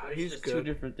 Oh god, he's just good. Two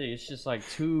different things. It's just like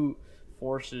two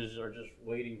forces are just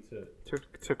waiting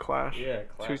to clash. Yeah,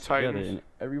 clash two together, titans. and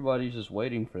everybody's just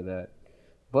waiting for that.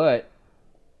 But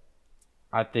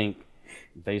I think,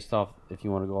 based off, if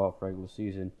you want to go off regular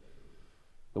season,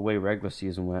 the way regular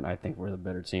season went, I think we're the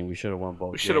better team. We should have won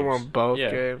both. We should have won both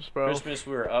games, bro. Christmas,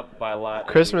 we were up by a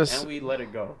lot. And we let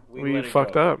it go. We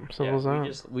fucked up. Simple as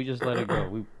that. We just let it go.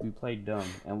 We played dumb,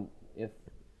 and if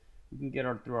we can get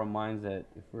through our minds that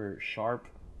if we're sharp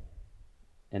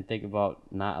and think about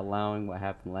not allowing what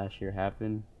happened last year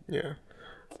happen. Yeah,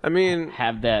 I mean,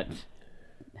 have that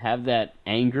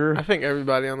anger. I think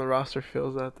everybody on the roster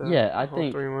feels that. Though. Yeah, I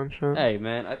think. 3-1 shot. Hey,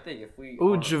 man, I think if we.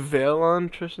 JaVale on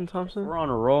Tristan Thompson. If we're on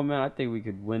a roll, man. I think we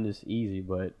could win this easy,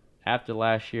 but after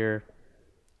last year,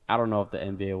 I don't know if the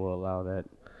NBA will allow that.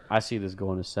 I see this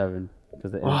going to 7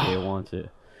 because the NBA wants it.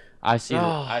 I see it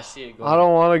going. I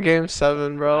don't want a game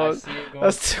 7, bro. I see it going.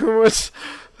 That's too much.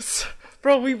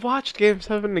 Bro, we watched game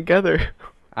 7 together.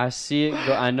 I see it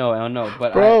go. I know,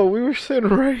 but bro, we were sitting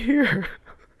right here.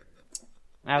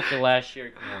 After last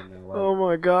year, come on, man. Oh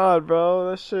my god,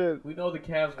 bro, that shit. We know the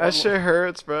Cavs. That shit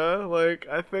hurts, bro. Like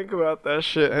I think about that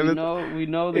shit, and we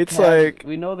know the it's Cavs, like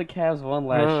we know the Cavs won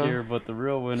last year, but the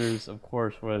real winners, of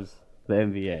course, was the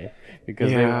NBA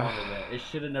because they wanted that. It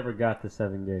should have never got to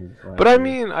 7 games. But I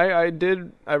mean,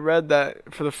 I read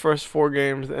that for the first 4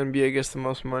 games, the NBA gets the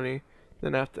most money.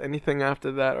 Then anything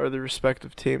after that are the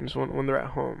respective teams when they're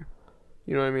at home.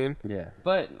 You know what I mean? Yeah,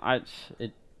 but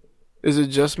is it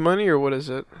just money or what is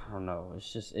it? I don't know.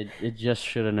 It's just it just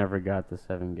should have never got to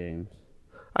 7 games.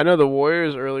 I know the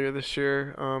Warriors earlier this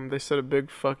year. They said a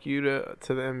big fuck you to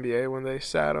the NBA when they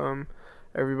sat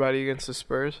everybody against the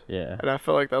Spurs. Yeah. And I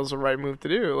felt like that was the right move to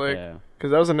do.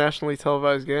 Because that was a nationally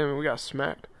televised game and we got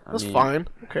smacked. That's fine.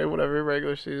 Okay, whatever.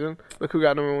 Regular season. Look who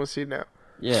got number 1 seed now.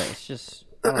 Yeah, it's just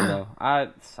I don't know. I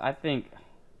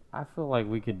feel like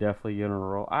we could definitely get on a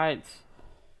roll.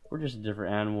 We're just a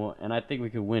different animal, and I think we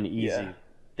could win easy. Yeah.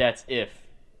 That's if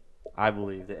I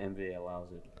believe the NBA allows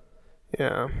it.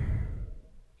 Yeah.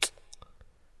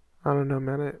 I don't know,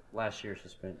 man. Last year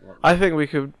suspended. I think we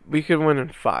could win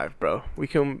in 5, bro. We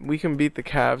can beat the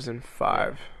Cavs in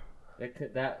 5. Yeah.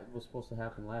 That was supposed to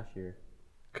happen last year.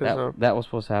 That was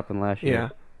supposed to happen last year. Yeah.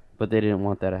 But they didn't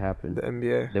want that to happen. The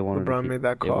NBA. LeBron made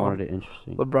that call. They wanted it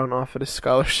interesting. LeBron offered a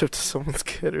scholarship to someone's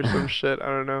kid or some shit. I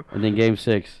don't know. And then Game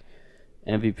 6,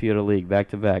 MVP of the league,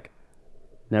 back-to-back.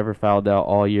 Never fouled out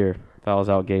all year. Fouls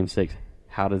out Game 6.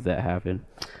 How does that happen?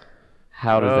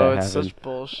 How does that happen? It's such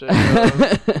bullshit,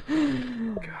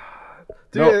 bro. God.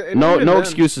 Dude, no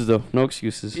excuses, though. No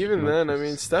excuses. Even then, I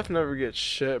mean, Steph never gets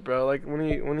shit, bro. Like, when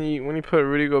he put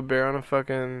Rudy Gobert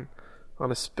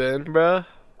on a spin, bro.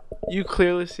 You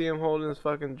clearly see him holding his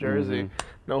fucking jersey. Mm-hmm.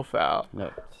 No foul.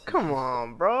 No. Come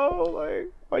on, bro.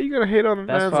 Like, why are you gonna hate on the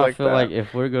fans like that? That's why I feel like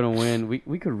if we're gonna win,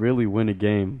 we could really win a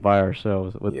game by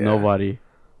ourselves with nobody.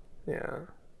 Yeah.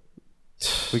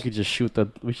 We could just shoot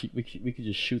the we could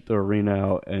just shoot the arena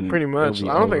out and pretty much. it'll be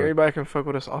I don't think over. anybody can fuck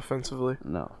with us offensively.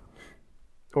 No.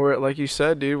 Or like you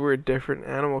said, dude, we're a different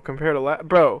animal compared to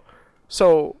bro.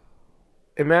 So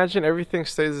imagine everything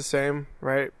stays the same,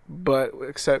 right? But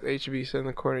except HBC in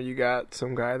the corner, you got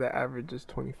some guy that averages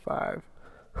 25.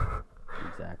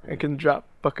 Exactly. And can drop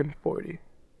fucking 40.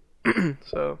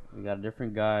 So we got a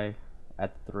different guy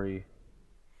at the 3.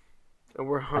 And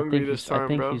we're hungry this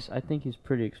time, bro. I think he's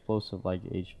pretty explosive like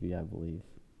HB, I believe.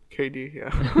 KD,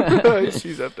 yeah.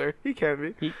 He's up there. He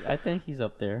can be. I think he's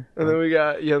up there. And then we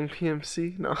got young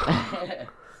PMC. No.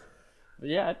 But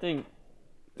yeah, I think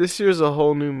this year's a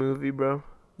whole new movie, bro.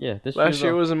 Yeah, last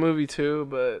year was a movie too,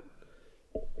 but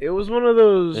it was one of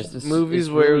those movies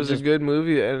where really it was a good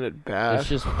movie that ended bad. It's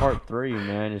just part 3,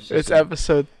 man. It's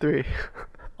episode 3.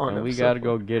 Man, we gotta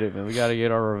go get it, man. We gotta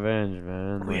get our revenge,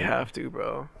 man. We have to,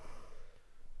 bro.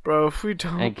 Bro, if we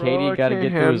don't, and KD got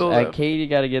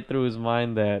to get through his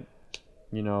mind that,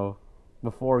 you know,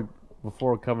 before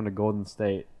coming to Golden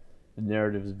State, the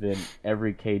narrative's been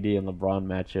every KD and LeBron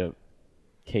matchup,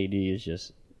 KD is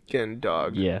just getting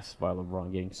dogged. Yes, by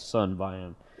LeBron, getting sunned by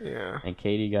him. Yeah. And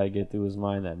KD got to get through his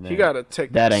mind that, man, he got to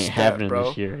take that ain't step, happening bro.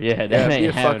 this year. Yeah, that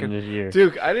ain't happening this year.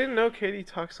 Dude, I didn't know KD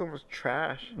talked so much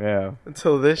trash. Yeah.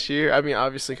 Until this year. I mean,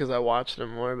 obviously because I watched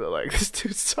him more, but like this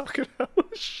dude's talking hella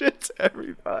shit to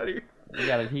everybody. He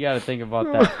got to think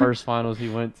about that first finals he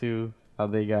went to. How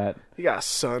he got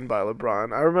sunned by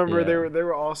LeBron. I remember they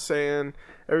were all saying,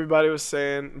 everybody was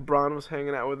saying LeBron was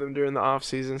hanging out with him during the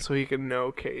offseason so he could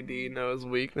know KD, know his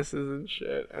weaknesses and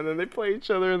shit. And then they play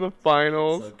each other in the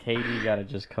finals. So KD got to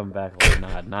just come back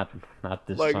like, not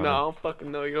this like, time. Like, I don't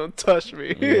fucking know. You don't touch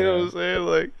me. Yeah. You know what I'm saying?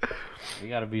 Like, we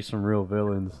got to be some real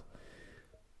villains.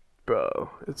 Bro,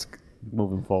 it's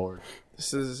moving forward.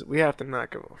 We have to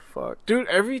not give a fuck. Dude,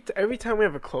 every time we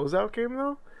have a closeout game,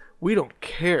 though, we don't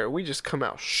care. We just come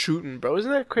out shooting, bro.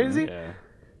 Isn't that crazy? Yeah.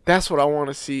 That's what I want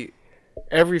to see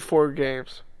every 4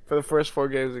 games. For the first 4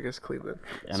 games against Cleveland.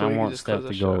 And so I want Steph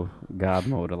to go God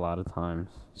mode a lot of times.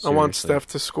 Seriously. I want Steph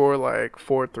to score like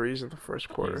 4 threes in the first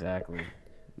quarter. Exactly.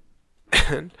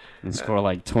 and score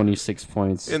like 26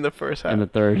 points in the first half. In the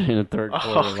third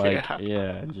quarter.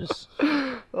 Yeah, just.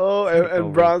 Oh,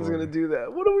 and Bron's going to do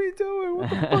that. What are we doing?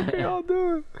 What the fuck are y'all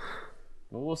doing?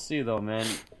 Well, we'll see, though, man.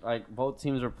 Like, both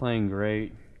teams are playing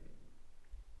great.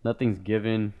 Nothing's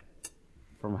given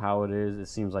from how it is. It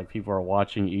seems like people are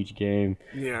watching each game.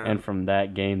 Yeah. And from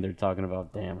that game, they're talking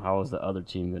about, damn, how is the other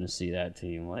team going to see that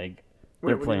team? Like,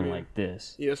 they're playing like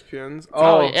this. ESPN's?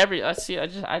 Oh,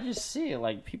 I just see it.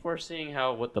 Like, people are seeing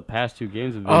what the past 2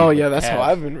 games have been. Oh, yeah, that's how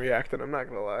I've been reacting. I'm not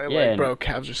going to lie. Yeah, like, bro,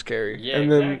 Cavs are scary. Yeah,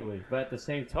 and exactly. But at the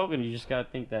same token, you just got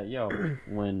to think that,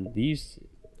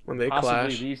 when they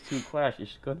clash, these 2 clash,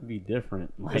 it's going to be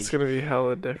different. Like, it's going to be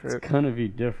hella different. It's going to be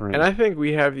different. And I think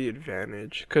we have the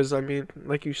advantage. Because, I mean,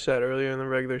 like you said earlier in the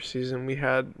regular season, we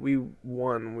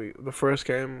won. The first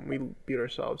game, we beat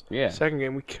ourselves. Yeah. Second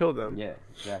game, we killed them. Yeah,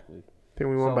 exactly. I think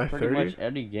we won by 30. Pretty much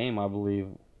every game, I believe,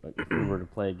 if we were to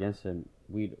play against them,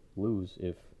 we'd lose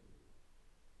if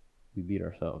we beat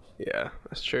ourselves. Yeah,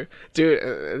 that's true.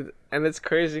 Dude, and it's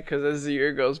crazy because as the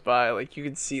year goes by, like, you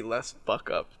can see less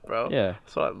fuck-ups, bro. Yeah.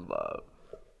 That's what I love.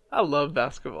 I love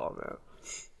basketball, man.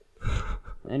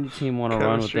 Any team want to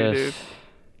run with us, dude.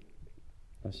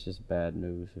 That's just bad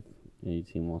news. If any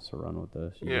team wants to run with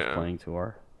us, you're just playing to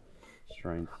our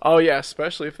strength. Oh, yeah,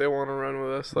 especially if they want to run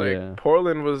with us. Like,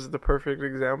 Portland was the perfect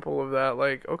example of that.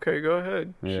 Like, okay, go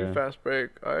ahead. Shoot fast break.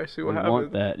 I see what happens. We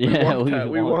want that. Yeah,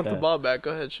 we want the ball back.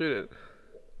 Go ahead, shoot it.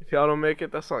 If y'all don't make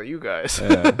it, that's on you guys. Yeah.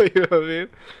 You know what I mean?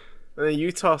 And then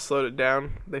Utah slowed it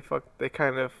down. They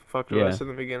kind of fucked with us in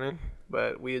the beginning,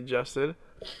 but we adjusted.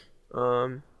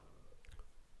 Game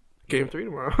 3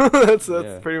 tomorrow. that's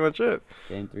pretty much it.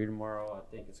 Game 3 tomorrow. I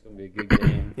think it's gonna be a good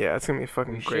game. Yeah, it's gonna be a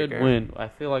fucking great game. We should win. I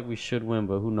feel like we should win,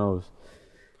 but who knows?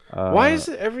 Why is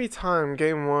it every time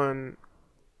game 1,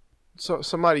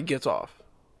 somebody gets off?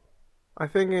 I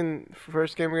think in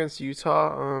first game against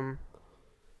Utah,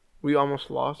 we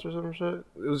almost lost or some shit.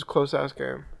 It was a close ass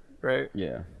game, right?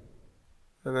 Yeah.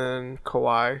 And then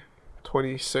Kawhi,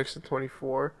 26 and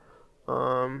 24.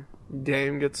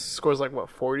 Dame scores like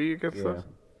 40 against us.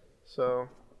 So,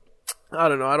 I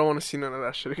don't know. I don't want to see none of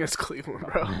that shit against Cleveland,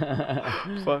 bro.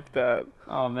 Fuck that.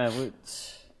 Oh, man.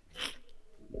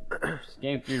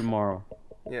 Game 3 tomorrow.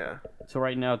 Yeah. So,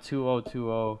 right now,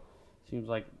 2-0. Seems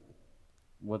like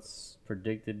what's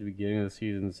predicted at the beginning of the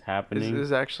season is happening.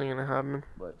 Is actually going to happen.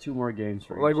 But 2 more games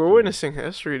for Like, we're witnessing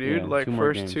history, dude. Yeah, like,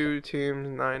 first games. 2 teams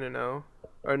 9-0.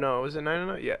 Or no, was it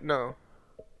 9-0? Yeah, no.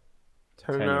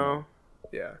 10-0.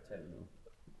 Yeah. 10-0.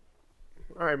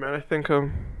 All right, man. I think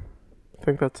I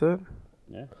think that's it.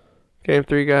 Yeah. Game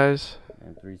 3, guys.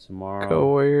 And 3 tomorrow. Go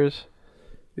Warriors.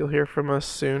 You'll hear from us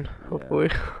soon,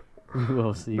 hopefully.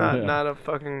 We'll see. Not a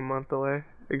fucking month away.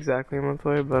 Exactly a month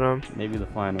away, but maybe the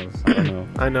finals. I don't know.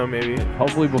 I know, maybe.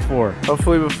 Hopefully before. Definitely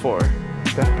hopefully before.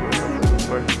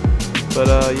 But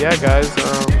yeah, guys,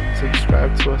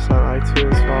 subscribe to us on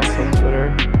iTunes, follow us on Twitter.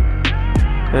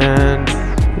 And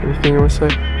anything you want to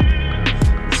say?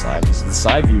 This is the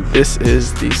side view. This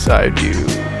is the side view.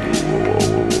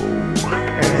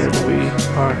 And we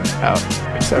are out.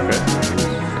 It's okay.